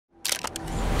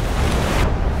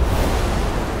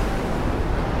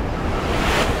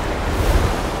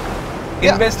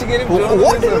Investigative journalism.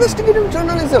 What investigative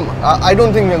journalism? I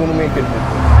don't think we're going to make it.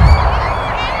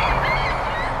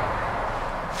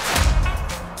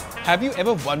 Have you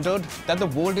ever wondered that the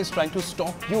world is trying to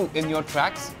stop you in your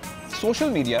tracks?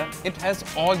 Social media, it has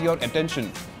all your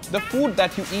attention. The food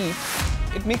that you eat,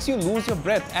 it makes you lose your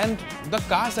breath, and the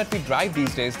cars that we drive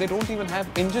these days, they don't even have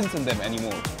engines in them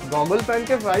anymore. Goggle पहन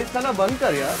के fries खाना बंद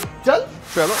कर यार. चल.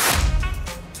 Chalo.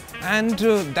 And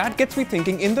that gets me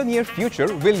thinking, in the near future,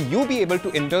 will you be able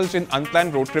to indulge in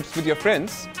unplanned road trips with your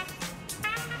friends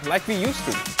like we used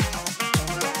to?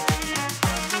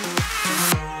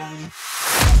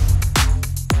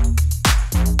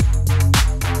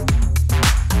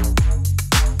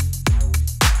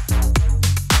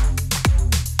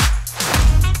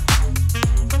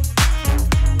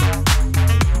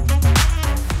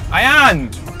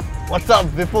 Ayan! What's up,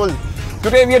 Vipul?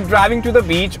 Today we are driving to the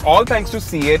beach, all thanks to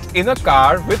CEAT, in a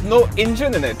car with no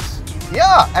engine in it.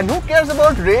 Yeah, and who cares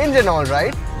about range and all,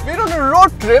 right? We're on a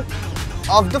road trip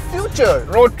of the future.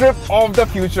 Road trip of the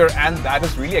future, and that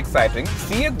is really exciting.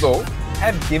 CEAT though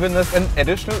have given us an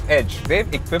additional edge.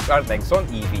 They've equipped our Nexon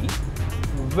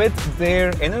EV with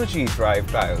their EnergyDrive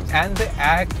tires, and they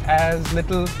act as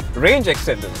little range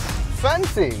extenders.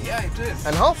 Fancy. Yeah, it is.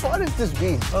 And how far is this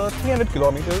been? 300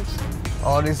 kilometers.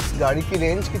 और इस गाड़ी की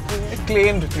range कितनी है? It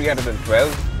claimed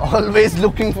 312. Always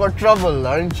looking for trouble,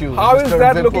 aren't you? How is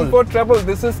that Vipul? looking for trouble?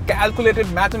 This is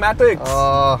calculated mathematics.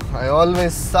 I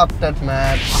always sucked at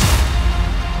math.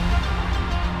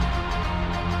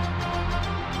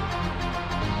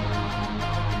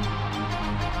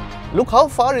 Look how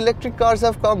far electric cars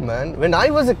have come, man. When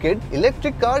I was a kid,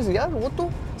 electric cars, यार वो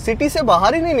तो city से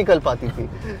बाहर ही नहीं निकल पाती थी.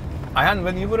 Ayan,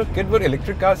 when you were a kid, were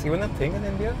electric cars even a thing in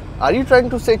India? Are you trying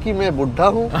to say कि मैं बुढ़ा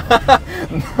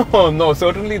हूँ? No,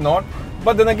 certainly not.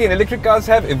 But then again, electric cars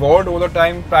have evolved over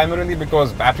time, primarily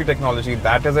because battery technology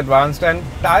that is advanced, and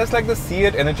tires like the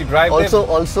CEAT EnergyDrive.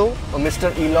 Also,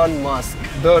 Mr. Elon Musk.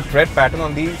 The tread pattern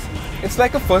on these, it's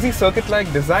like a fuzzy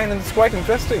circuit-like design, and it's quite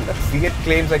interesting. That CEAT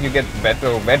claims that you get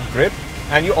better wet grip,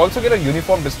 and you also get a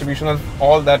uniform distribution of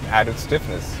all that added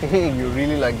stiffness. You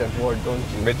really like that word, don't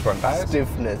you? Which one, tires?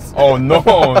 Stiffness. Oh no,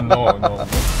 no.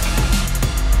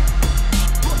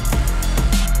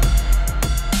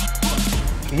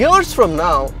 Years from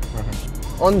now,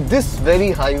 on this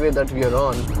very highway that we are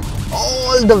on,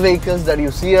 all the vehicles that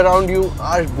you see around you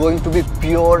are going to be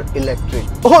pure electric.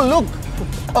 Oh look,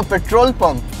 a petrol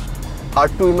pump.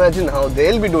 Hard to imagine how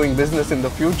they'll be doing business in the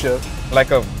future.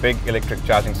 Like a big electric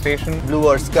charging station,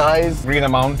 Bluer skies, greener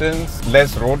mountains,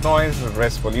 less road noise,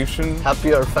 less pollution.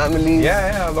 happier families,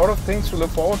 Yeah, a lot of things to look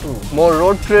forward to. more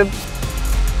road trips.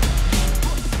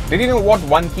 Did you know what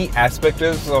one key aspect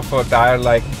is of a tire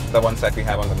like the ones that we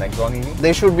have on the Nexon EV?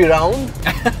 They should be round.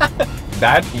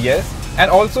 That, yes.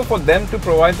 And also for them to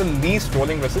provide the least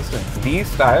rolling resistance.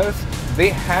 These tires, they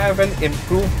have an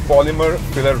improved polymer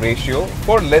filler ratio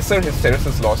for lesser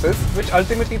hysteresis losses, which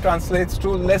ultimately translates to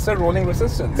lesser rolling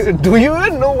resistance. Do you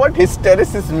even know what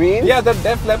hysteresis means? Yeah, the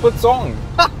Def Leppard song.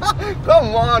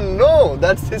 Come on, no,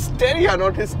 that's hysteria,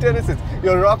 not hysteresis.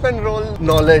 Your rock and roll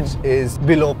knowledge is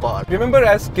below par. Remember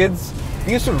as kids,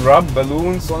 we used to rub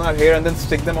balloons on our hair and then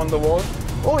stick them on the wall?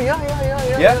 Oh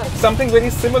yeah. Yeah, something very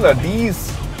similar.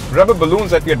 These rubber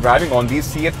balloons that we are driving on, these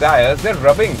CEAT tires, they're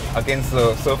rubbing against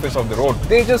the surface of the road.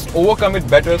 They just overcome it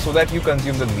better so that you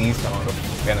consume the least amount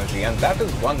of energy, and that is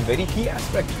one very key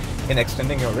aspect in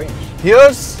extending your range.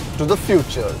 Here's to the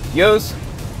future. Here's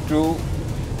to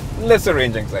lesser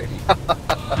range anxiety.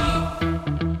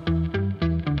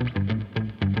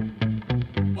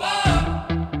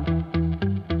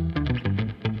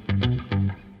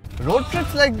 Road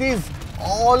trips like these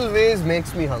always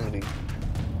makes me hungry.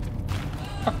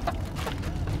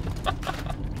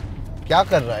 क्या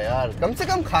कर रहा है यार? कम से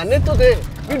कम खाने तो दे.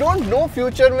 We don't know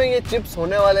future में ये chips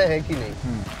होने वाले हैं कि नहीं.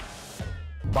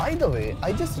 By the way,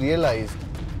 I just realized,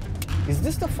 is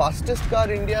this the fastest car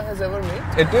India has ever made?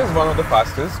 It is one of the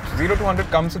fastest. 0 to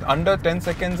 100 comes in under 10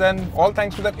 seconds, and all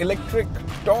thanks to that electric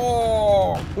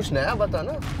torque. कुछ नया बता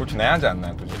ना. कुछ नया जानना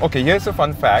है तुझे. Okay, here's a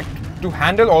fun fact. To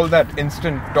handle all that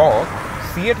instant torque,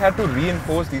 CEAT had to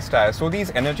reinforce these tires. So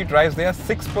these EnergyDrives, they are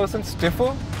 6%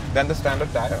 stiffer than the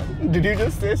standard tire. Did you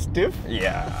just say stiff?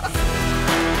 Yeah.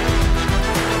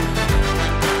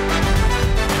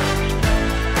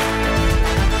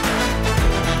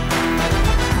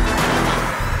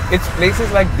 It's places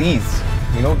like these,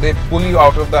 you know, they pull you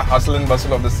out of the hustle and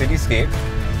bustle of the cityscape,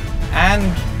 and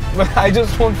well, I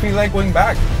just don't feel like going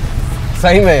back.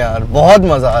 सही में यार, बहुत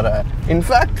मजा आ रहा है. In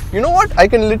fact, you know what? I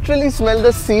can literally smell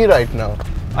the sea right now.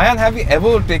 Ayan, have you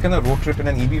ever taken a road trip in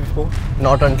an EV before?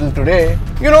 Not until today.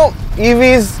 You know,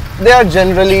 EVs, they are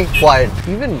generally quiet.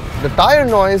 Even the tire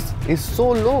noise is so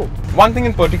low. One thing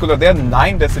in particular, they are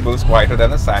 9 decibels quieter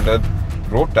than a standard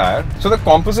road tire. So the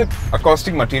composite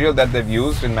acoustic material that they've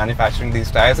used in manufacturing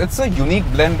these tires, it's a unique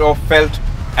blend of felt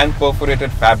and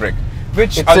perforated fabric.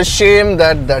 Which it's a shame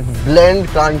that that blend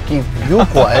can't keep you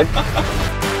quiet.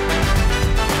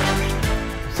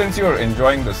 Since you're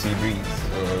enjoying the sea breeze,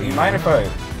 you mind if I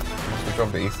switch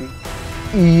off the AC?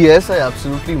 Yes, I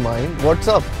absolutely mind. What's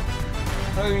up?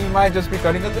 You might just be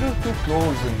cutting a little too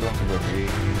close in terms of the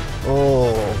range.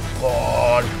 Oh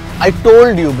God! I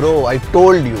told you, bro. I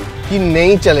told you कि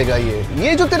नहीं चलेगा ये.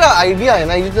 ये जो तेरा idea है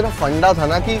ना, ये तेरा फंडा था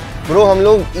ना कि bro हम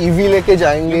लोग EV लेके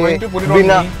जाएंगे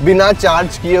बिना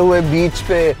चार्ज किए हुए बीच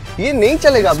पे. ये नहीं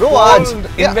चलेगा, bro. आज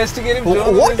investigative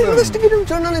journalism. What investigative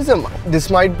journalism? This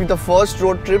might be the first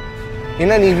road trip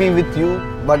in an EV with you,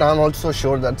 but I'm also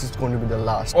sure that it's going to be the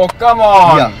last. Oh come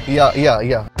on!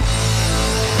 Yeah.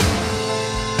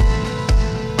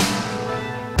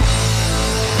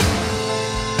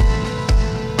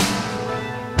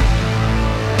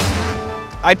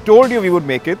 I told you we would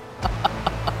make it.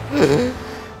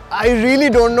 I really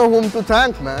don't know whom to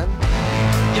thank, man.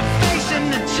 You're facing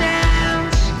the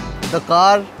chance. The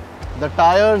car, the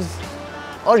tires,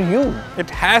 or you.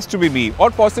 It has to be me, or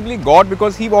possibly God,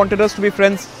 because he wanted us to be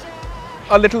friends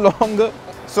a little longer.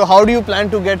 So how do you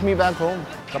plan to get me back home?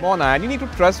 Come on, Ayan, you need to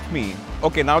trust me.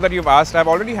 Okay, now that you've asked, I've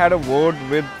already had a word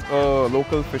with a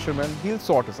local fisherman. He'll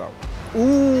sort us out.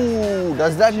 Ooh,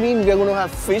 does that mean we're going to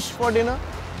have fish for dinner?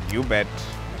 You bet.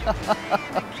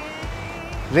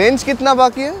 Range कितना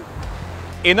बाकी है?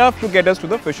 Enough to get us to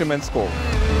the fisherman's cove.